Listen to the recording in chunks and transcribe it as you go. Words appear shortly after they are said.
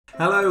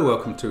Hello,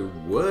 welcome to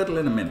Wordle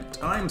in a Minute.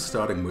 I'm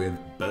starting with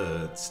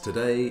birds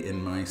today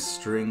in my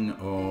string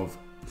of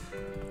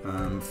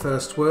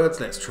first words.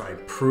 Let's try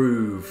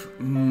prove.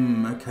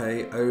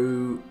 Okay,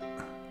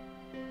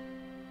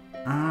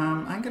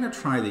 I'm going to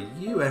try the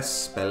US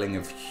spelling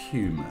of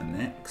humour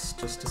next,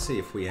 just to see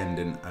if we end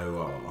in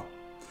OR.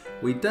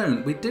 We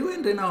don't. We do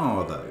end in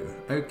R though.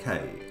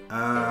 Okay.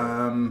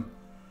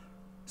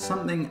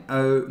 Something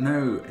O.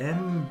 No,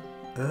 M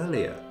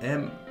earlier.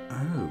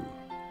 M-O.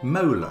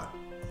 Molar.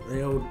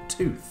 The old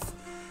tooth.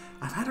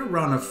 I've had a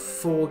run of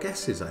 4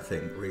 guesses, I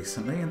think,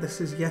 recently, and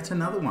this is yet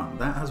another one.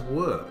 That has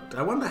worked.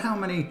 I wonder how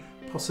many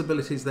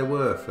possibilities there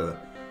were for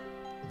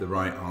the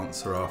right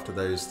answer after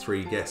those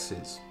 3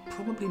 guesses.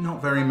 Probably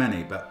not very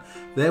many, but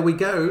there we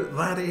go.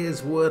 That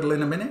is Wordle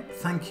in a Minute.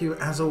 Thank you,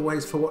 as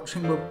always, for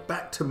watching. We're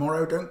back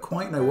tomorrow. Don't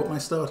quite know what my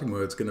starting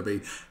word's going to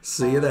be.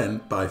 See you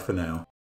then. Bye for now.